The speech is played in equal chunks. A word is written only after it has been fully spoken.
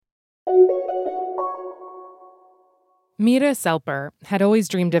Mira Selper had always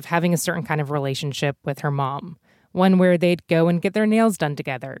dreamed of having a certain kind of relationship with her mom, one where they'd go and get their nails done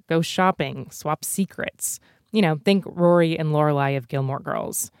together, go shopping, swap secrets. Think Rory and Lorelai of Gilmore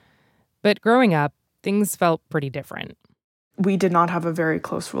Girls. But growing up, things felt pretty different. We did not have a very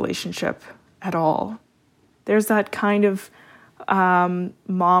close relationship at all. There's that kind of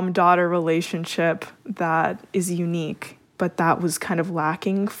mom-daughter relationship that is unique, but that was kind of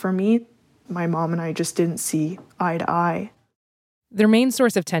lacking for me. My mom and I just didn't see eye to eye. Their main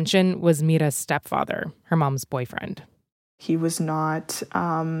source of tension was Mira's stepfather, her mom's boyfriend. He was not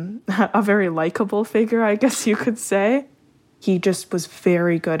a very likable figure, I guess you could say. He just was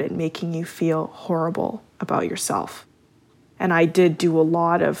very good at making you feel horrible about yourself. And I did do a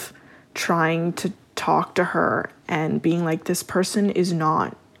lot of trying to talk to her and being like, this person is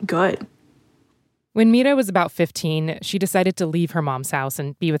not good. When Mira was about 15, she decided to leave her mom's house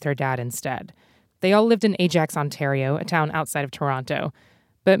and be with her dad instead. They all lived in Ajax, Ontario, a town outside of Toronto.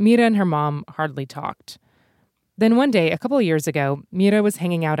 But Mira and her mom hardly talked. Then one day, a couple of years ago, Mira was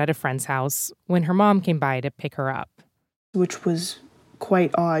hanging out at a friend's house when her mom came by to pick her up. Which was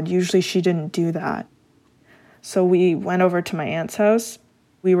quite odd. Usually she didn't do that. So we went over to my aunt's house.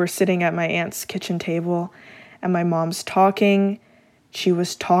 We were sitting at my aunt's kitchen table, and my mom's talking. She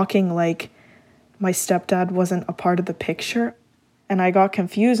was talking like my stepdad wasn't a part of the picture. And I got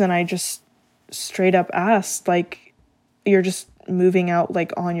confused, and I just straight up asked, like, you're just moving out,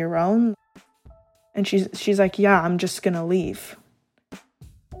 like, on your own? And she's like, yeah, I'm just gonna leave.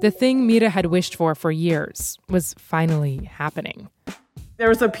 The thing Mira had wished for years was finally happening. There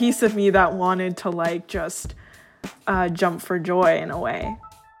was a piece of me that wanted to, like, just jump for joy in a way.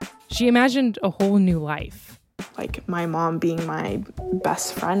 She imagined a whole new life. Like my mom being my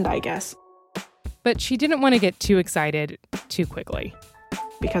best friend, I guess. But she didn't want to get too excited too quickly.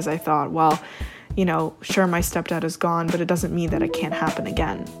 Because I thought, well, sure, my stepdad is gone, but it doesn't mean that it can't happen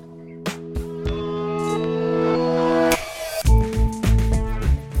again.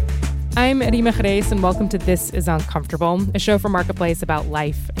 I'm Rima Jerez, and welcome to This Is Uncomfortable, a show from Marketplace about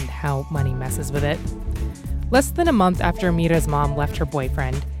life and how money messes with it. Less than a month after Mira's mom left her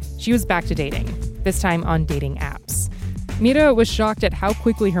boyfriend, she was back to dating, this time on dating apps. Mira was shocked at how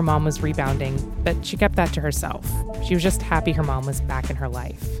quickly her mom was rebounding, but she kept that to herself. She was just happy her mom was back in her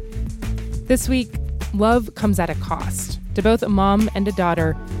life. This week, love comes at a cost to both a mom and a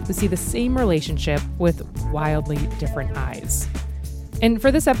daughter who see the same relationship with wildly different eyes. And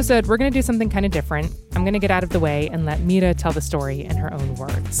for this episode, we're going to do something kind of different. I'm going to get out of the way and let Mira tell the story in her own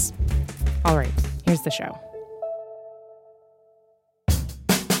words. All right, here's the show.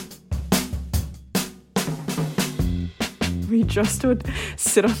 We just would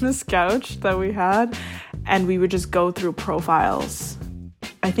sit on this couch that we had, and we would just go through profiles.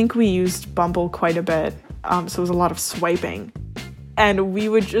 I think we used Bumble quite a bit, so it was a lot of swiping. And we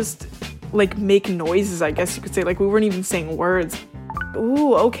would just, like, make noises, I guess you could say. Like, we weren't even saying words.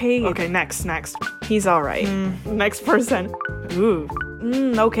 Ooh, okay. Okay, next. He's all right. Next person. Ooh.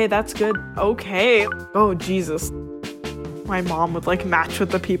 Okay, that's good. Okay. Oh, Jesus. My mom would, like, match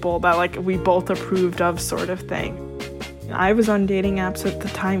with the people that, like, we both approved of, sort of thing. I was on dating apps at the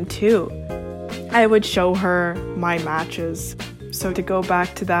time, too. I would show her my matches. So to go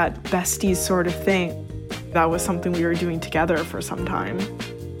back to that besties sort of thing, that was something we were doing together for some time.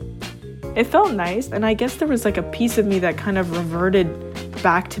 It felt nice, and I guess there was like a piece of me that kind of reverted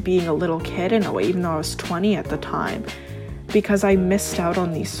back to being a little kid in a way, even though I was 20 at the time, because I missed out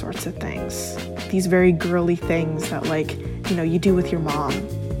on these sorts of things, these very girly things that, like, you do with your mom.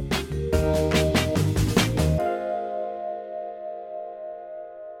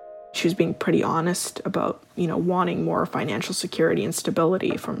 She was being pretty honest about, wanting more financial security and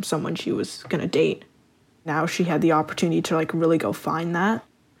stability from someone she was going to date. Now she had the opportunity to, like, really go find that.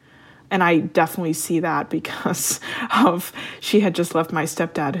 And I definitely see that because of she had just left my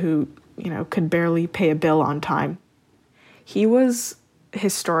stepdad who, could barely pay a bill on time. He was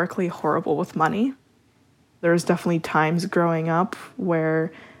historically horrible with money. There was definitely times growing up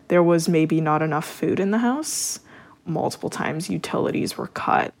where there was maybe not enough food in the house. Multiple times utilities were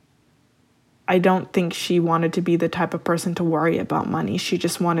cut. I don't think she wanted to be the type of person to worry about money. She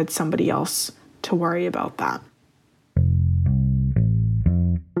just wanted somebody else to worry about that.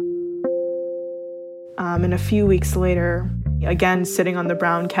 And a few weeks later, again, sitting on the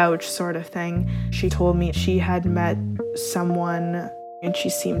brown couch sort of thing, she told me she had met someone and she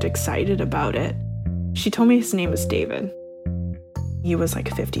seemed excited about it. She told me his name was David. He was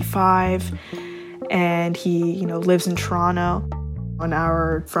like 55 and he, lives in Toronto, an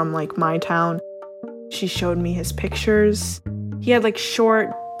hour from like my town. She showed me his pictures. He had like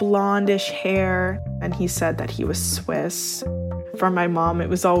short blondish hair, and he said that he was Swiss. For my mom, it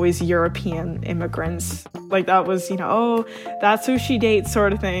was always European immigrants. Like that was, oh, that's who she dates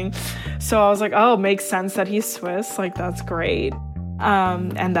sort of thing. So I was like, oh, makes sense that he's Swiss. Like, that's great.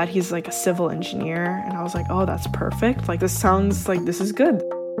 And that he's like a civil engineer. And I was like, oh, that's perfect. Like, this sounds like this is good.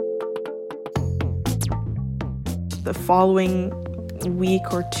 The following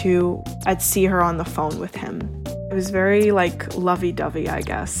week or two, I'd see her on the phone with him. It was very like lovey-dovey, I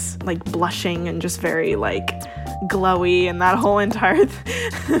guess, like blushing and just very like glowy, and that whole entire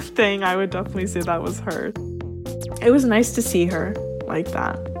thing, I would definitely say that was her. It was nice to see her like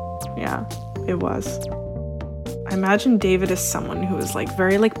that. Yeah, it was. I imagine David as someone who was like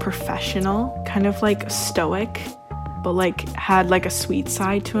very like professional, kind of like stoic, but like had like a sweet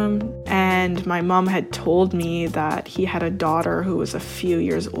side to him. And my mom had told me that he had a daughter who was a few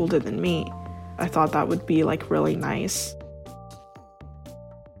years older than me. I thought that would be like really nice.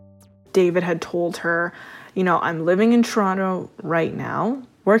 David had told her, I'm living in Toronto right now,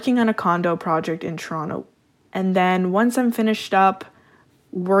 working on a condo project in Toronto. And then once I'm finished up,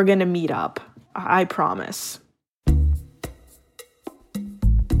 we're gonna meet up. I promise.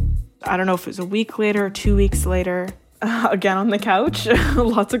 I don't know if it was a week later or 2 weeks later, again on the couch,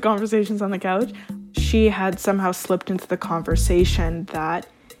 lots of conversations on the couch. She had somehow slipped into the conversation that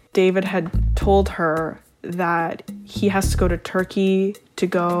David had told her that he has to go to Turkey to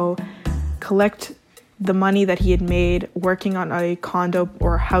go collect the money that he had made working on a condo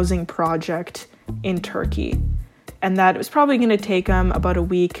or housing project in Turkey. And that it was probably going to take him about a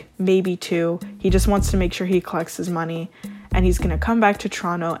week, maybe 2. He just wants to make sure he collects his money, and he's going to come back to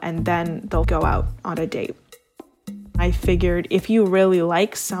Toronto, and then they'll go out on a date. I figured if you really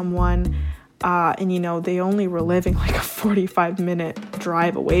like someone, and they only were living like a 45-minute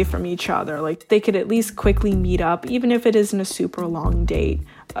drive away from each other, like they could at least quickly meet up, even if it isn't a super long date,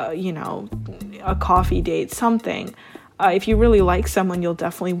 a coffee date, something. If you really like someone, you'll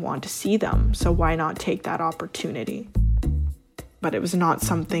definitely want to see them. So why not take that opportunity? But it was not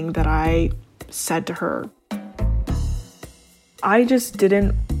something that I said to her. I just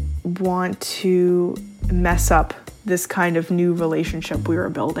didn't want to mess up this kind of new relationship we were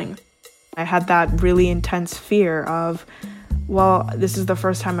building. I had that really intense fear of, well, this is the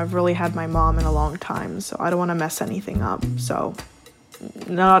first time I've really had my mom in a long time, so I don't want to mess anything up. So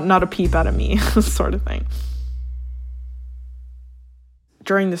not a peep out of me sort of thing.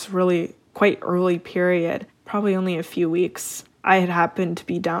 During this really quite early period, probably only a few weeks, I had happened to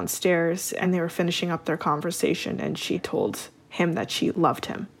be downstairs and they were finishing up their conversation, and she told him that she loved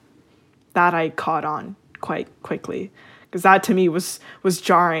him. That I caught on quite quickly, because that to me was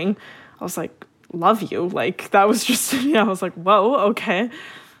jarring. I was like, love you? Like, that was just, I was like, whoa, okay.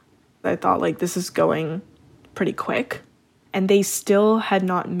 I thought like this is going pretty quick. And they still had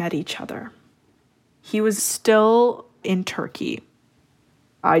not met each other. He was still in Turkey.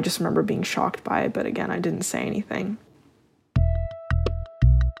 I just remember being shocked by it, but again, I didn't say anything.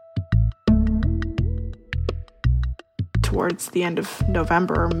 Towards the end of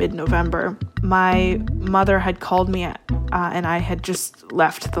November or mid-November, my mother had called me and I had just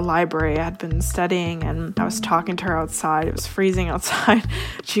left the library. I had been studying and I was talking to her outside. It was freezing outside.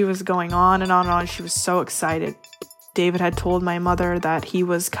 She was going on and on and on. She was so excited. David had told my mother that he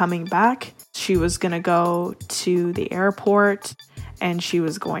was coming back. She was going to go to the airport and she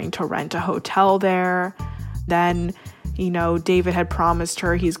was going to rent a hotel there. Then, David had promised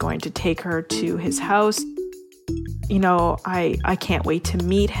her he's going to take her to his house. I can't wait to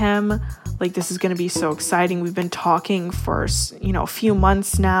meet him. Like, this is going to be so exciting. We've been talking for, a few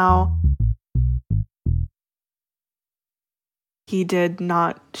months now. He did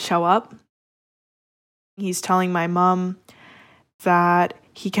not show up. He's telling my mom that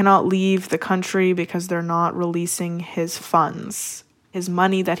he cannot leave the country because they're not releasing his funds, his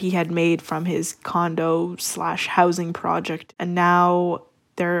money that he had made from his condo/housing project. And now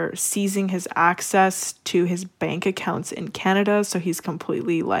they're seizing his access to his bank accounts in Canada. So he's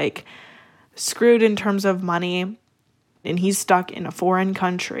completely like screwed in terms of money, and he's stuck in a foreign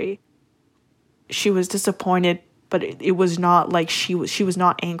country. She was disappointed, but it was not like she was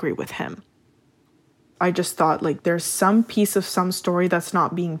not angry with him. I just thought like there's some piece of some story that's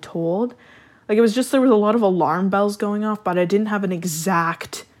not being told. Like it was just, there was a lot of alarm bells going off, but I didn't have an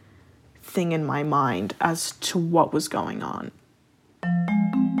exact thing in my mind as to what was going on.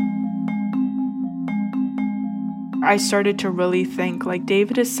 I started to really think like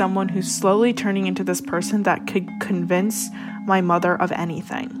David is someone who's slowly turning into this person that could convince my mother of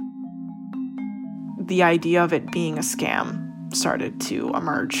anything. The idea of it being a scam started to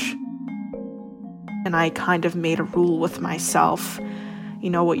emerge. And I kind of made a rule with myself, you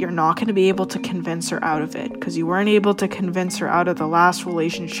know what, you're not going to be able to convince her out of it because you weren't able to convince her out of the last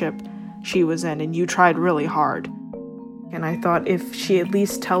relationship she was in, and you tried really hard. And I thought if she at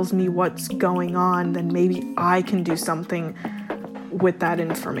least tells me what's going on, then maybe I can do something with that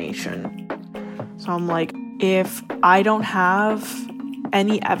information. So I'm like, if I don't have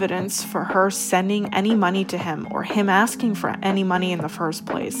any evidence for her sending any money to him or him asking for any money in the first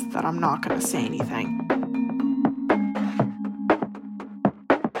place, that I'm not going to say anything.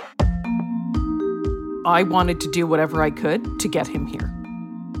 I wanted to do whatever I could to get him here.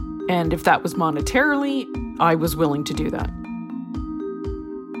 And if that was monetarily, I was willing to do that.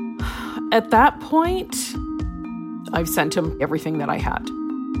 At that point, I've sent him everything that I had.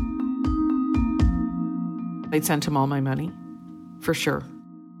 I'd sent him all my money, for sure.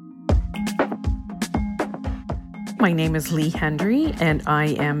 My name is Lee Hendry, and I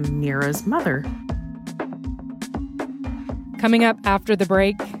am Mira's mother. Coming up after the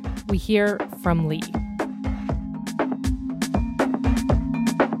break, we hear from Lee.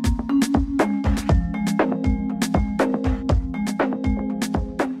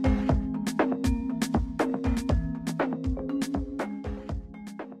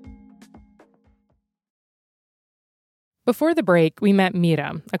 Before the break, we met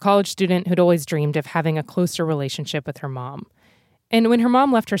Mira, a college student who'd always dreamed of having a closer relationship with her mom. And when her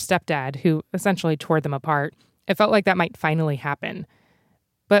mom left her stepdad, who essentially tore them apart, it felt like that might finally happen.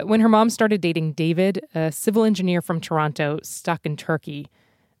 But when her mom started dating David, a civil engineer from Toronto stuck in Turkey,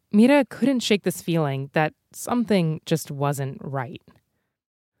 Mira couldn't shake this feeling that something just wasn't right.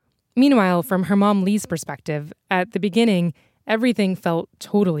 Meanwhile, from her mom Lee's perspective, at the beginning, everything felt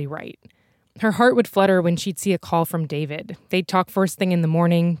totally right. Her heart would flutter when she'd see a call from David. They'd talk first thing in the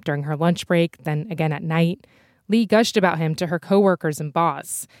morning, during her lunch break, then again at night. Lee gushed about him to her coworkers and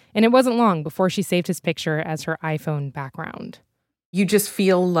boss, and it wasn't long before she saved his picture as her iPhone background. You just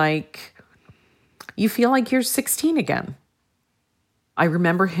feel like you're 16 again. I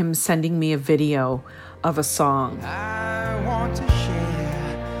remember him sending me a video of a song. I want to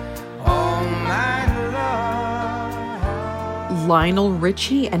share all my love. Lionel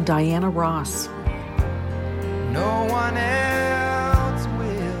Richie and Diana Ross. No one else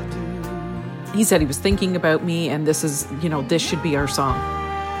will do. He said he was thinking about me, and this should be our song.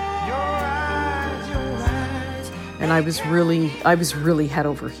 And I was really head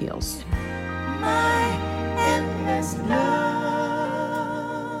over heels. My endless love.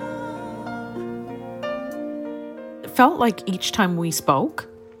 It felt like each time we spoke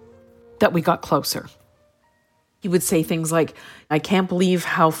that we got closer. He would say things like, I can't believe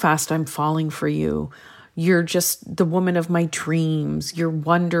how fast I'm falling for you. You're just the woman of my dreams. You're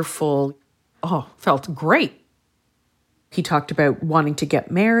wonderful. Oh, felt great. He talked about wanting to get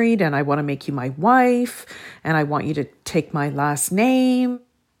married, and I want to make you my wife, and I want you to take my last name.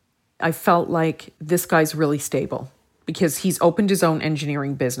 I felt like this guy's really stable because he's opened his own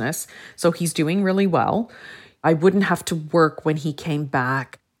engineering business, so he's doing really well. I wouldn't have to work when he came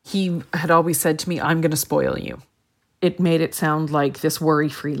back. He had always said to me, I'm going to spoil you. It made it sound like this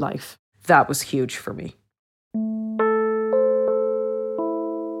worry-free life. That was huge for me.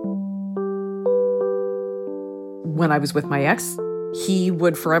 When I was with my ex, he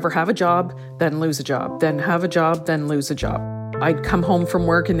would forever have a job, then lose a job, then have a job, then lose a job. I'd come home from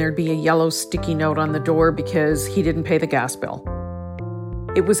work and there'd be a yellow sticky note on the door because he didn't pay the gas bill.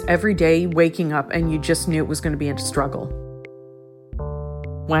 It was every day waking up and you just knew it was going to be a struggle.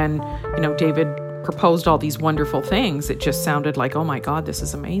 When, David proposed all these wonderful things, it just sounded like, oh my God, this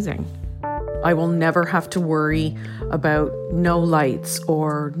is amazing. I will never have to worry about no lights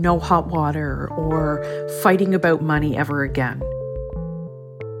or no hot water or fighting about money ever again.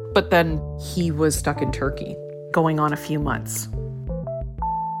 But then he was stuck in Turkey, going on a few months.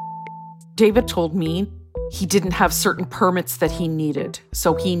 David told me he didn't have certain permits that he needed,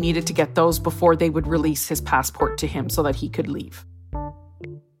 so he needed to get those before they would release his passport to him so that he could leave.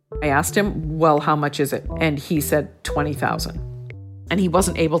 I asked him, well, how much is it? And he said $20,000. And he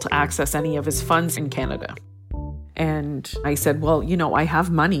wasn't able to access any of his funds in Canada. And I said, well, I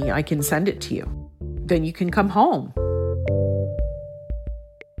have money. I can send it to you. Then you can come home.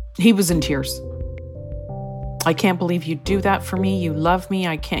 He was in tears. I can't believe you do that for me. You love me.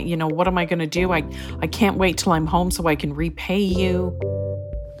 I can't, what am I going to do? I can't wait till I'm home so I can repay you.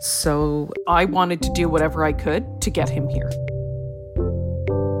 So I wanted to do whatever I could to get him here.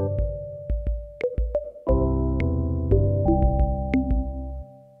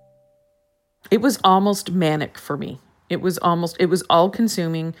 It was almost manic for me. It was all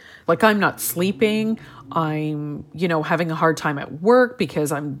consuming. Like I'm not sleeping. I'm, having a hard time at work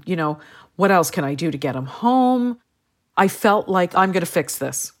because I'm, what else can I do to get him home? I felt like I'm going to fix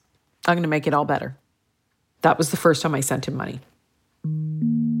this. I'm going to make it all better. That was the first time I sent him money.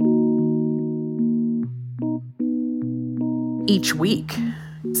 Each week,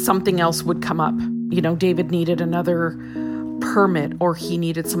 something else would come up. David needed another permit, or he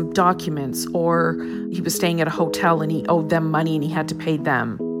needed some documents, or he was staying at a hotel and he owed them money and he had to pay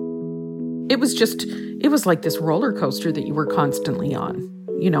them. It was like this roller coaster that you were constantly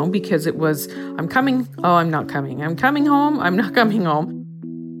on, because it was, I'm coming, oh, I'm not coming. I'm coming home, I'm not coming home.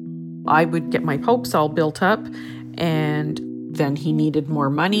 I would get my hopes all built up, and then he needed more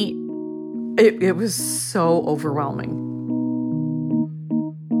money. It was so overwhelming.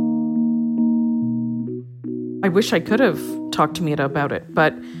 I wish I could have talked to Mira about it,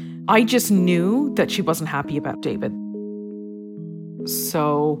 but I just knew that she wasn't happy about David.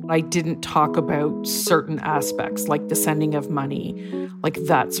 So I didn't talk about certain aspects, like the sending of money, like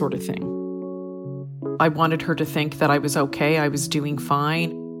that sort of thing. I wanted her to think that I was okay, I was doing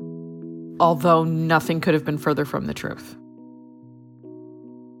fine, although nothing could have been further from the truth.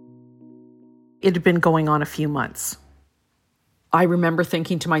 It had been going on a few months. I remember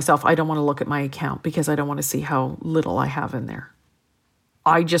thinking to myself, I don't want to look at my account because I don't want to see how little I have in there.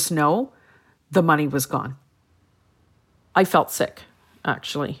 I just know the money was gone. I felt sick,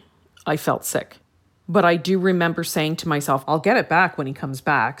 actually. I felt sick. But I do remember saying to myself, I'll get it back when he comes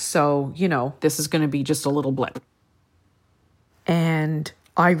back. So, this is going to be just a little blip. And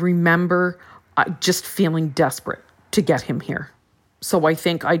I remember just feeling desperate to get him here. So I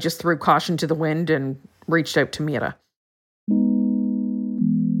think I just threw caution to the wind and reached out to Mira.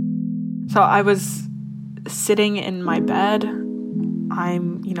 So I was sitting in my bed.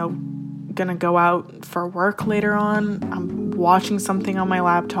 I'm, gonna go out for work later on. I'm watching something on my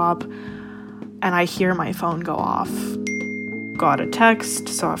laptop and I hear my phone go off. Got a text,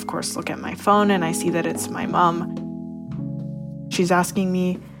 so of course look at my phone and I see that it's my mom. She's asking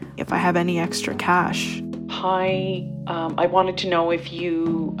me if I have any extra cash. Hi, I wanted to know if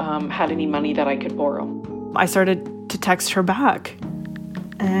you had any money that I could borrow. I started to text her back.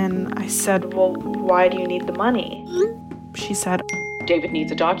 And I said, well, why do you need the money? She said, David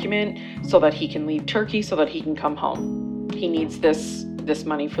needs a document so that he can leave Turkey so that he can come home. He needs this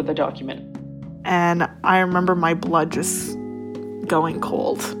money for the document. And I remember my blood just going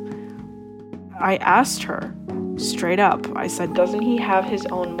cold. I asked her straight up. I said, doesn't he have his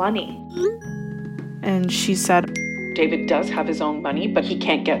own money? And she said, David does have his own money, but he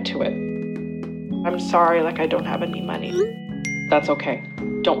can't get to it. I'm sorry, I don't have any money. That's okay.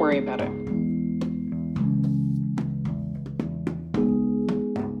 Don't worry about it.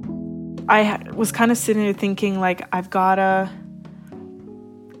 I was kind of sitting there thinking, I've got to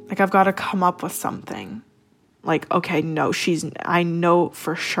come up with something. Okay, no, I know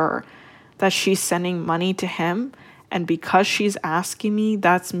for sure that she's sending money to him. And because she's asking me,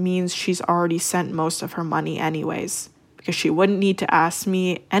 that means she's already sent most of her money anyways. Because she wouldn't need to ask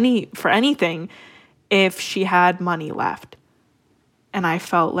me for anything if she had money left. And I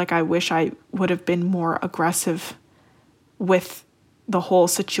felt like I wish I would have been more aggressive with the whole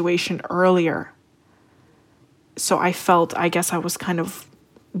situation earlier. So I guess I was kind of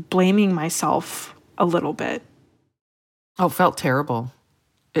blaming myself a little bit. Oh, it felt terrible.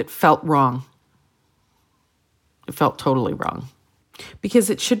 It felt wrong. It felt totally wrong. Because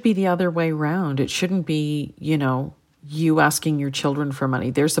it should be the other way around. It shouldn't be, you asking your children for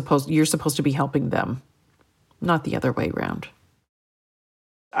money. You're supposed to be helping them, not the other way around.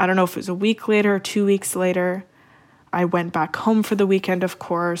 I don't know if it was a week later or 2 weeks later. I went back home for the weekend, of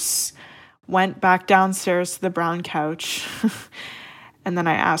course, went back downstairs to the brown couch. And then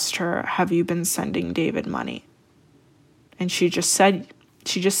I asked her, have you been sending David money? And she just said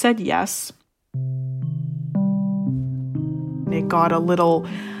yes. And it got a little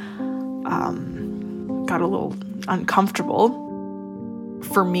uncomfortable.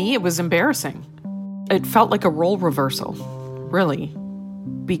 For me, it was embarrassing. It felt like a role reversal, really.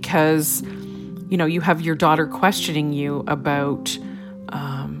 Because, you have your daughter questioning you about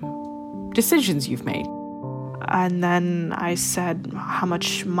decisions you've made. And then I said, how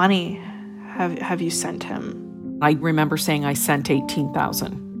much money have you sent him? I remember saying I sent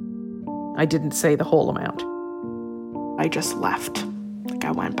 $18,000. I didn't say the whole amount. I just left.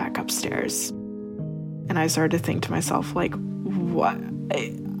 I went back upstairs. And I started to think to myself, what?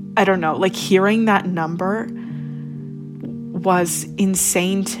 I don't know. Hearing that number was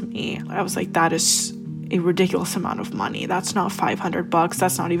insane to me. I was like, that is a ridiculous amount of money. That's not $500.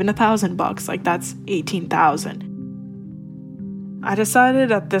 That's not even $1,000. That's $18,000. I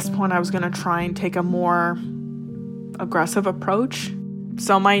decided at this point I was going to try and take a more aggressive approach.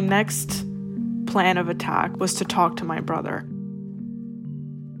 So my next plan of attack was to talk to my brother.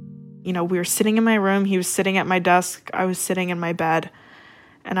 You know, we were sitting in my room. He was sitting at my desk. I was sitting in my bed.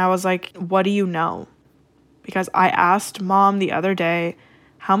 And I was like, what do you know? Because I asked Mom the other day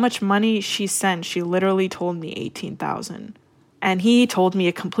how much money she sent. She literally told me $18,000. And he told me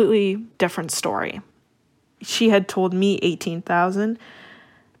a completely different story. She had told me $18,000,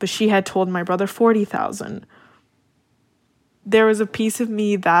 but she had told my brother $40,000. There was a piece of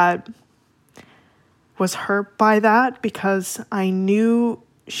me that was hurt by that because I knew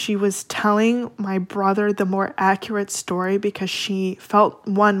she was telling my brother the more accurate story because she felt,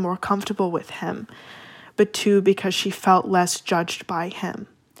 one, more comfortable with him, but two, because she felt less judged by him.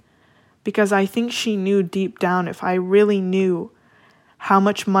 Because I think she knew deep down, if I really knew how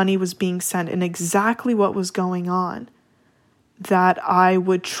much money was being sent and exactly what was going on, that I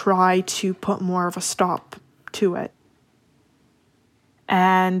would try to put more of a stop to it.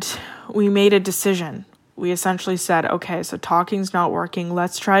 And we made a decision. We essentially said, okay, so talking's not working.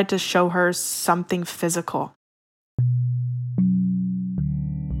 Let's try to show her something physical.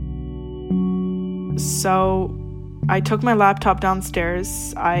 So I took my laptop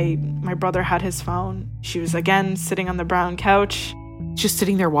downstairs. My brother had his phone. She was again sitting on the brown couch. Just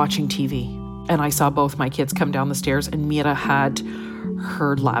sitting there watching TV. And I saw both my kids come down the stairs and Mira had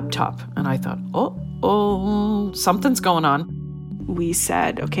her laptop. And I thought, oh, something's going on. We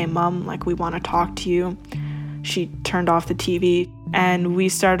said, okay, Mom, we want to talk to you. She turned off the TV and we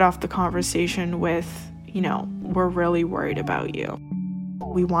started off the conversation with, we're really worried about you.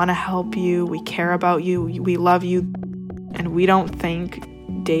 We want to help you. We care about you. We love you. And we don't think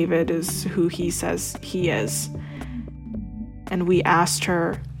David is who he says he is. And we asked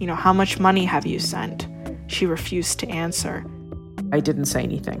her, how much money have you sent? She refused to answer. I didn't say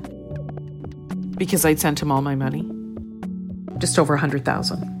anything because I'd sent him all my money. Just over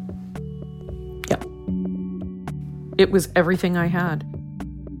 100,000. Yeah. It was everything I had.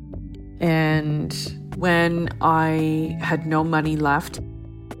 And when I had no money left,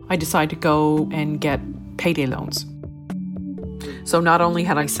 I decided to go and get payday loans. So not only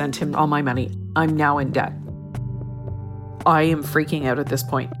had I sent him all my money, I'm now in debt. I am freaking out at this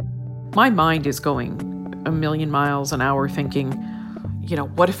point. My mind is going a million miles an hour thinking,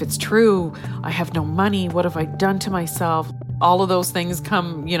 what if it's true? I have no money. What have I done to myself? All of those things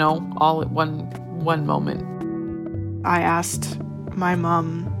come, all at one moment. I asked my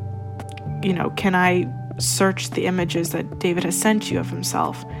mom, can I search the images that David has sent you of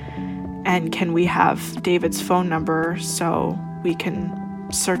himself? And can we have David's phone number so we can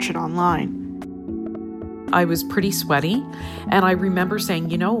search it online? I was pretty sweaty. And I remember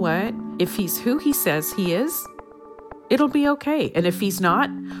saying, you know what? If he's who he says he is, it'll be okay. And if he's not,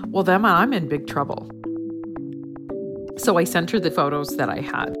 well, then I'm in big trouble. So I sent her the photos that I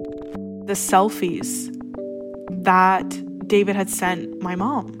had. The selfies that David had sent my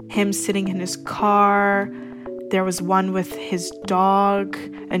mom. Him sitting in his car. There was one with his dog,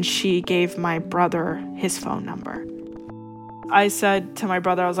 and she gave my brother his phone number. I said to my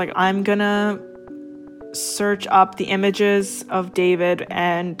brother, I was like, I'm gonna search up the images of David,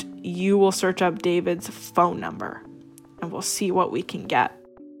 and you will search up David's phone number, and we'll see what we can get.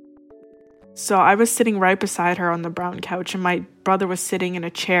 So I was sitting right beside her on the brown couch, and my brother was sitting in a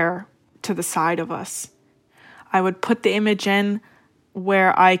chair to the side of us. I would put the image in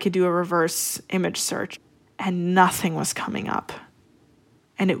where I could do a reverse image search, and nothing was coming up.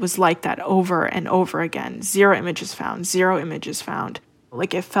 And it was like that over and over again. 0 images found, 0 images found.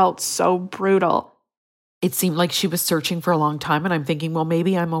 It felt so brutal. It seemed like she was searching for a long time, and I'm thinking, well,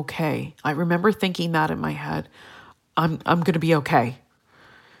 maybe I'm okay. I remember thinking that in my head. I'm going to be okay.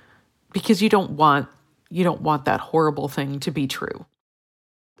 Because you don't want that horrible thing to be true.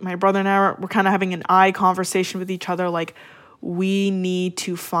 My brother and I were kind of having an eye conversation with each other, we need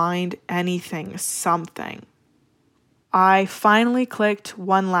to find anything, something. I finally clicked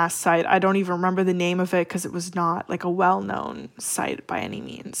one last site. I don't even remember the name of it because it was not a well-known site by any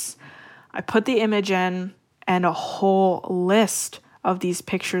means. I put the image in and a whole list of these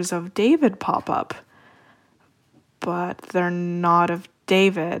pictures of David pop up. But they're not of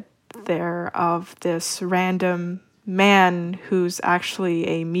David. They're of this random man who's actually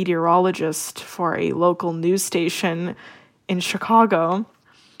a meteorologist for a local news station in Chicago.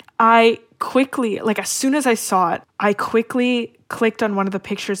 I quickly, as soon as I saw it, I quickly clicked on one of the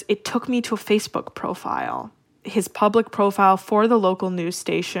pictures. It took me to a Facebook profile, his public profile for the local news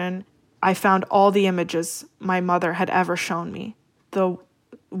station. I found all the images my mother had ever shown me. The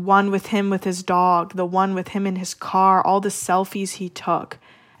one with him with his dog, the one with him in his car, all the selfies he took.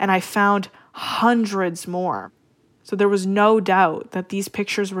 And I found hundreds more. So there was no doubt that these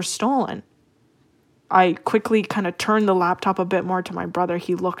pictures were stolen. I quickly kind of turned the laptop a bit more to my brother.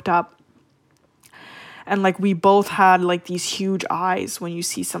 He looked up. And like we both had like these huge eyes when you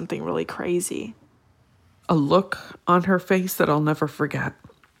see something really crazy. A look on her face that I'll never forget.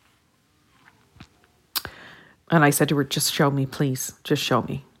 And I said to her, just show me, please. Just show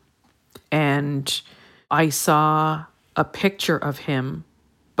me. And I saw a picture of him,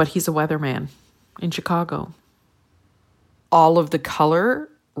 but he's a weatherman in Chicago. All of the color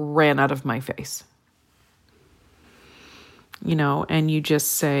ran out of my face. You know, and you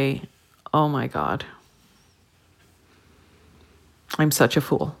just say, oh my God, I'm such a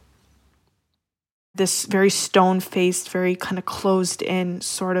fool. This very stone-faced, very kind of closed-in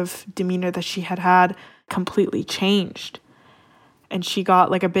sort of demeanor that she had completely changed. And she got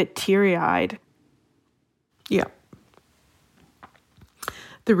like a bit teary-eyed. Yeah.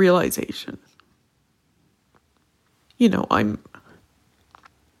 The realization. You know, I'm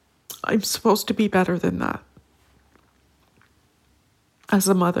supposed to be better than that. As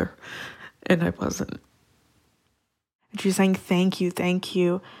a mother. And I wasn't. And she's saying, thank you.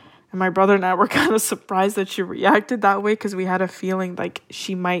 And my brother and I were kind of surprised that she reacted that way because we had a feeling like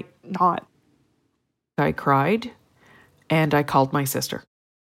she might not. I cried and I called my sister.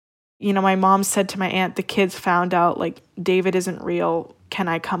 You know, my mom said to my aunt, the kids found out like David isn't real. Can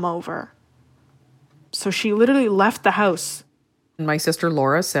I come over? So she literally left the house. And my sister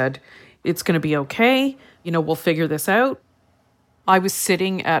Laura said, it's going to be okay. You know, we'll figure this out. I was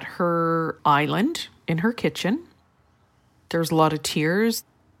sitting at her island in her kitchen. There's a lot of tears.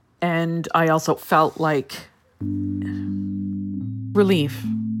 And I also felt like relief.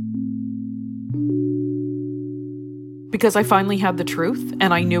 Because I finally had the truth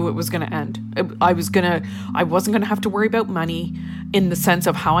and I knew it was going to end. I wasn't going to have to worry about money in the sense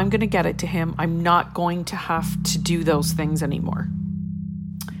of how I'm going to get it to him. I'm not going to have to do those things anymore.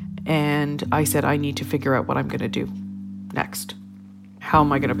 And I said, I need to figure out what I'm going to do next. How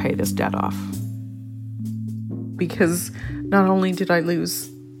am I going to pay this debt off? Because not only did I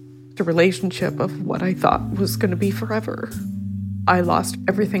lose the relationship of what I thought was going to be forever, I lost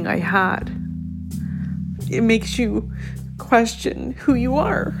everything I had. It makes you question who you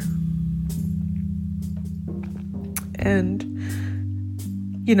are. And,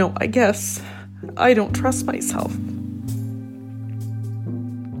 you know, I guess I don't trust myself.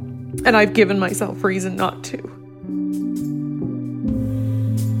 And I've given myself reason not to.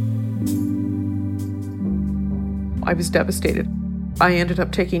 I was devastated. I ended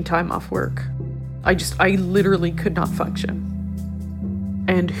up taking time off work. I literally could not function.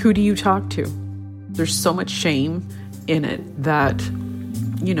 And who do you talk to? There's so much shame in it that,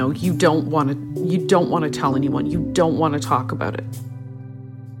 you know, you don't want to tell anyone. You don't want to talk about it.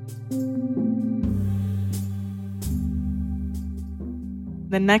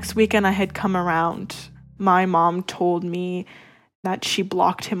 The next weekend I had come around, my mom told me that she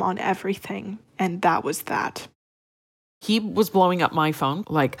blocked him on everything, and that was that. He was blowing up my phone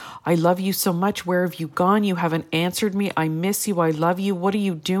like, I love you so much. Where have you gone? You haven't answered me. I miss you. I love you. What are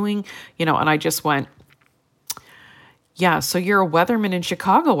you doing? You know, and I just went, yeah, so you're a weatherman in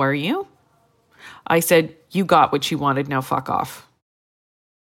Chicago, are you? I said, you got what you wanted. Now fuck off.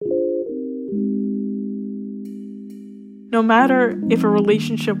 No matter if a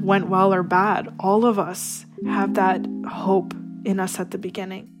relationship went well or bad, all of us have that hope in us at the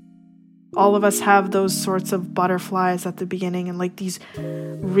beginning. All of us have those sorts of butterflies at the beginning and like these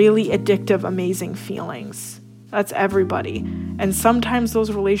really addictive, amazing feelings. That's everybody. And sometimes those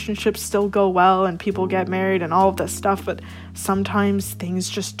relationships still go well and people get married and all of this stuff, but sometimes things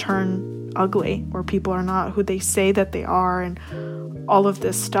just turn ugly or people are not who they say that they are and all of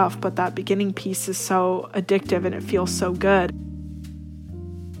this stuff. But that beginning piece is so addictive and it feels so good.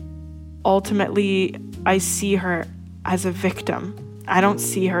 Ultimately, I see her as a victim. I don't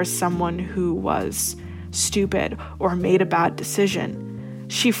see her as someone who was stupid or made a bad decision.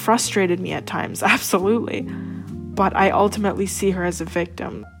 She frustrated me at times, absolutely. But I ultimately see her as a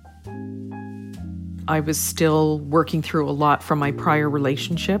victim. I was still working through a lot from my prior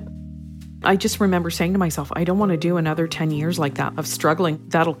relationship. I just remember saying to myself, I don't want to do another 10 years like that of struggling.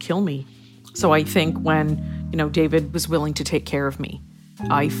 That'll kill me. So I think when, you know, David was willing to take care of me,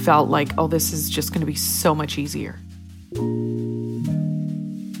 I felt like, oh, this is just going to be so much easier.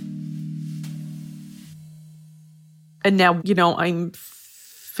 And now, you know, I'm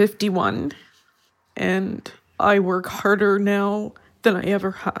 51 and I work harder now than I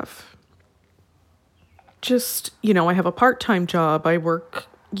ever have. Just, you know, I have a part-time job. I work,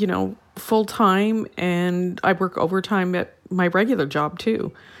 you know, full-time and I work overtime at my regular job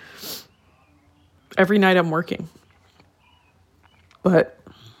too. Every night I'm working. But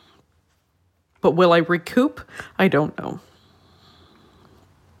But will I recoup? I don't know.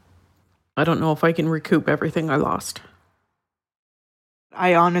 I don't know if I can recoup everything I lost.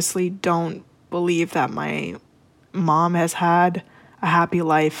 I honestly don't believe that my mom has had a happy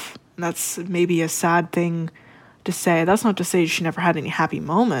life. That's maybe a sad thing to say. That's not to say she never had any happy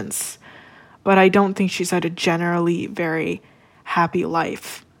moments, but I don't think she's had a generally very happy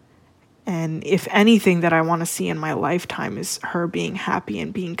life. And if anything that I want to see in my lifetime is her being happy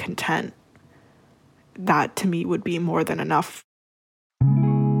and being content, that to me would be more than enough.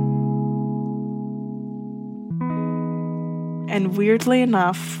 And weirdly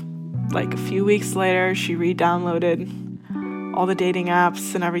enough, like a few weeks later, she re-downloaded all the dating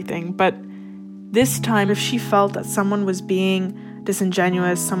apps and everything. But this time, if she felt that someone was being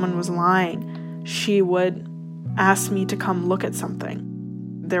disingenuous, someone was lying, she would ask me to come look at something.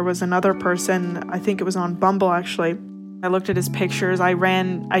 There was another person, I think it was on Bumble actually. I looked at his pictures, I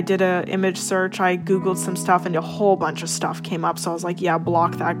did a image search, I Googled some stuff, and a whole bunch of stuff came up. So I was like, yeah,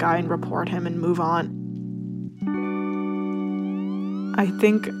 block that guy and report him and move on. I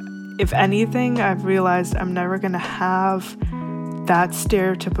think, if anything, I've realized I'm never going to have that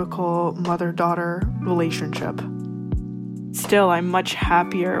stereotypical mother-daughter relationship. Still, I'm much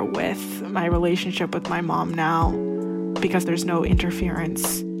happier with my relationship with my mom now because there's no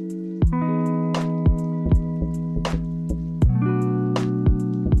interference.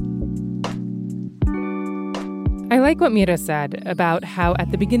 I like what Mira said about how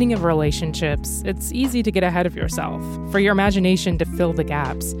at the beginning of relationships, it's easy to get ahead of yourself, for your imagination to fill the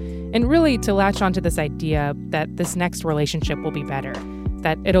gaps, and really to latch onto this idea that this next relationship will be better,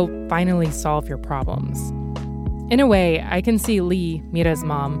 that it'll finally solve your problems. In a way, I can see Lee, Mira's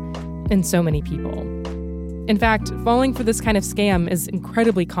mom, in so many people. In fact, falling for this kind of scam is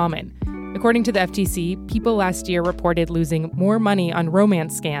incredibly common. According to the FTC, people last year reported losing more money on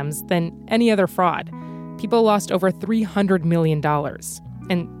romance scams than any other fraud. People lost over $300 million,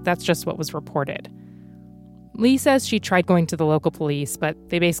 and that's just what was reported. Lee says she tried going to the local police, but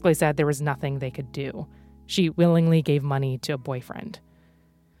they basically said there was nothing they could do. She willingly gave money to a boyfriend.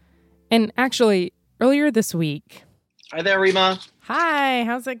 And actually, earlier this week... Hi there, Rima. Hi,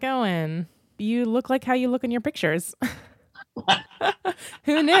 how's it going? You look like how you look in your pictures.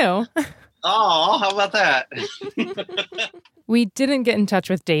 Who knew? Oh, how about that? We didn't get in touch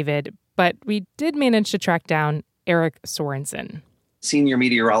with David, but we did manage to track down Eric Sorensen, Senior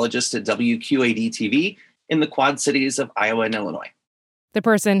meteorologist at WQAD-TV in the Quad Cities of Iowa and Illinois. The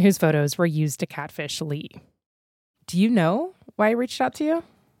person whose photos were used to catfish Lee. Do you know why I reached out to you?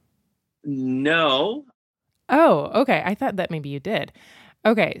 No. Oh, okay. I thought that maybe you did.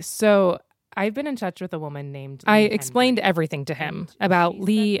 Okay, so I've been in touch with a woman named... I explained everything to him about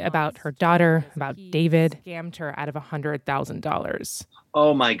Lee, about her daughter, about David. Scammed her out of $100,000.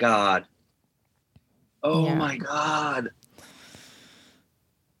 Oh, my God. Oh, Yeah. my God.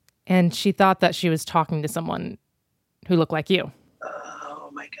 And she thought that she was talking to someone who looked like you. Oh,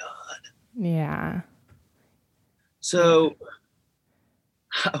 my God. Yeah. So,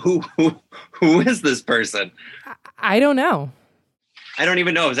 who is this person? I don't know. I don't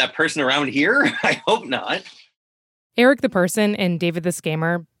even know. Is that person around here? I hope not. Eric the person and David the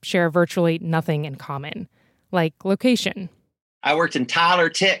scammer share virtually nothing in common, like location. I worked in Tyler,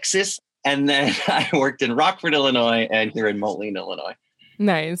 Texas, and then I worked in Rockford, Illinois, and here in Moline, Illinois.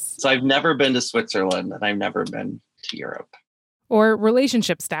 Nice. So I've never been to Switzerland, and I've never been to Europe. Or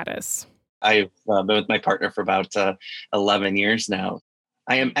relationship status. I've been with my partner for about 11 years now.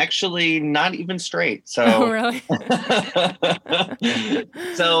 I am actually not even straight. So, Oh, really?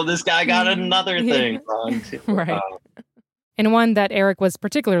 So this guy got another thing wrong too. Right. And one that Eric was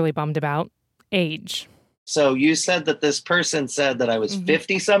particularly bummed about, age. So you said that this person said that I was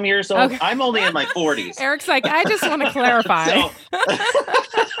 50 some years old. Okay. I'm only in my 40s. Eric's like, I just want to clarify. So,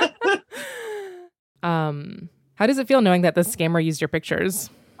 how does it feel knowing that the scammer used your pictures?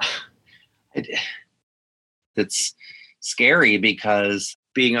 it's scary because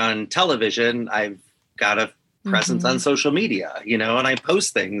being on television, I've got a presence on social media, and I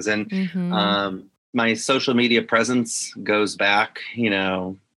post things, and my social media presence goes back,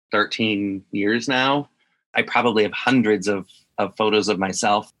 13 years now. I probably have hundreds of photos of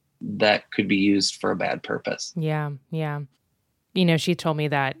myself that could be used for a bad purpose. Yeah. She told me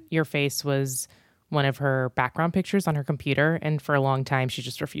that your face was one of her background pictures on her computer, and for a long time, she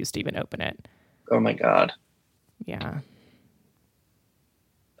just refused to even open it. Oh, my God. Yeah.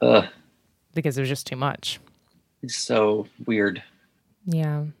 Ugh. Because it was just too much. It's so weird.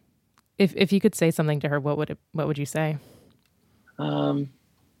 Yeah. If you could say something to her, what would you say? I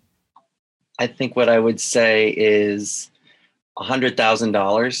think what I would say is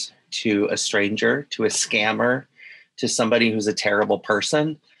 $100,000 to a stranger, to a scammer, to somebody who's a terrible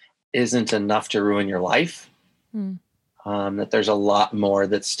person isn't enough to ruin your life. That there's a lot more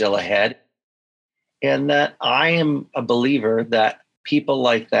that's still ahead. And that I am a believer that people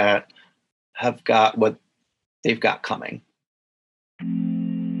like that have got what they've got coming.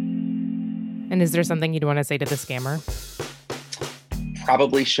 And is there something you'd want to say to the scammer?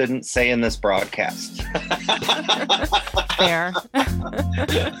 Probably shouldn't say in this broadcast. Fair.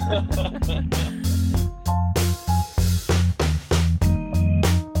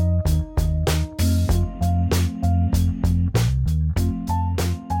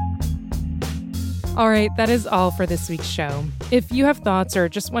 All right, that is all for this week's show. If you have thoughts or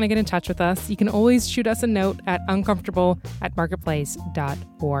just want to get in touch with us, you can always shoot us a note at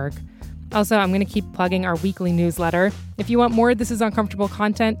uncomfortable@marketplace.org. Also, I'm going to keep plugging our weekly newsletter. If you want more This Is Uncomfortable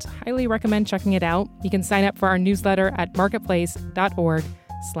content, highly recommend checking it out. You can sign up for our newsletter at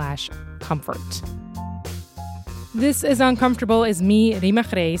marketplace.org/comfort. This Is Uncomfortable is me, Rima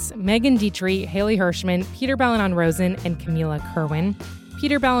Greis, Megan Dietrich, Haley Hirschman, Peter Balanon-Rosen, and Camila Kerwin.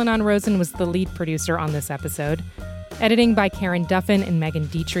 Peter Balanon-Rosen was the lead producer on this episode. Editing by Karen Duffin and Megan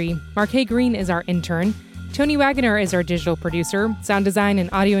Dietrich. Marquet Green is our intern. Tony Wagoner is our digital producer. Sound design and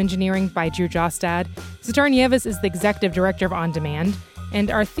audio engineering by Drew Jostad. Sitar Nieves is the executive director of On Demand.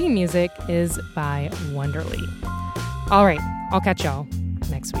 And our theme music is by Wonderly. All right, I'll catch y'all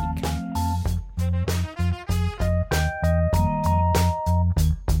next week.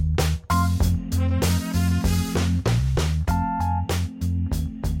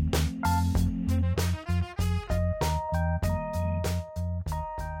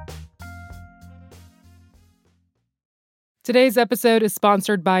 Today's episode is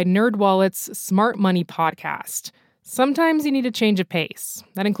sponsored by NerdWallet's Smart Money podcast. Sometimes you need a change of pace.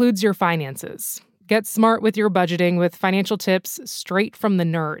 That includes your finances. Get smart with your budgeting with financial tips straight from the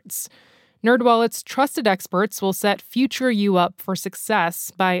nerds. NerdWallet's trusted experts will set future you up for success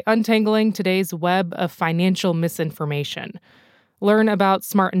by untangling today's web of financial misinformation. Learn about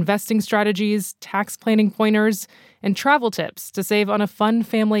smart investing strategies, tax planning pointers, and travel tips to save on a fun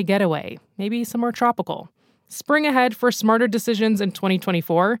family getaway, maybe somewhere tropical. Spring ahead for smarter decisions in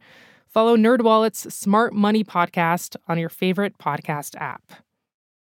 2024. Follow NerdWallet's Smart Money podcast on your favorite podcast app.